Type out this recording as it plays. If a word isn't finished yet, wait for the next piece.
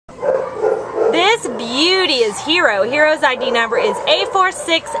This beauty is Hero. Hero's ID number is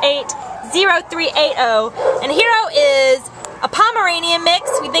A4680380, and Hero is a Pomeranian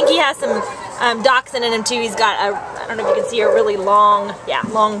mix. We think he has some Dachshund in him too. He's got a, I don't know if you can see, a really long,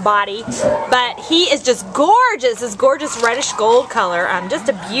 long body, but he is just gorgeous. This gorgeous reddish gold color, just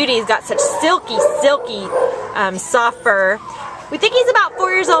a beauty. He's got such silky, soft fur. We think he's about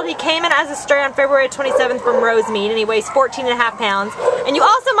 4 years old. He came in as a stray on February 27th from Rosemead, and he weighs 14.5 pounds. And you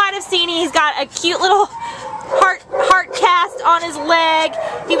also might have seen he's got a cute little heart cast on his leg.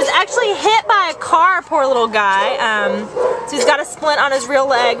 He was actually hit by a car, poor little guy. So he's got a splint on his rear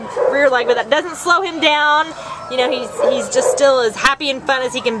leg, but that doesn't slow him down. You know, he's just still as happy and fun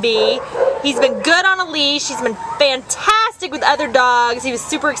as he can be. He's been good on a leash. He's been fantastic with other dogs. He was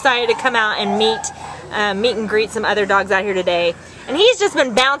super excited to come out and meet and greet some other dogs out here today. And he's just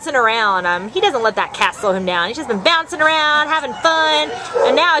been bouncing around. He doesn't let that cast slow him down. He's just been bouncing around, having fun.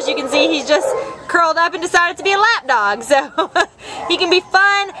 And now, as you can see, he's just curled up and decided to be a lap dog. So he can be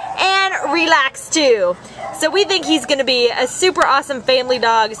fun and relaxed too. So we think he's going to be a super awesome family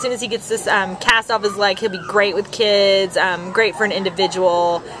dog. As soon as he gets this cast off his leg, he'll be great with kids, great for an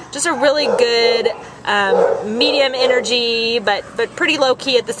individual. Just a really good medium energy, but pretty low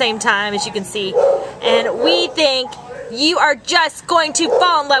key at the same time, as you can see. And we think you are just going to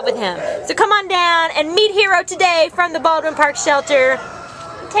fall in love with him. So come on down and meet Hero today from the Baldwin Park shelter.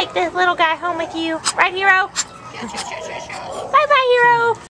 Take this little guy home with you. Right, Hero? Bye-bye, Hero.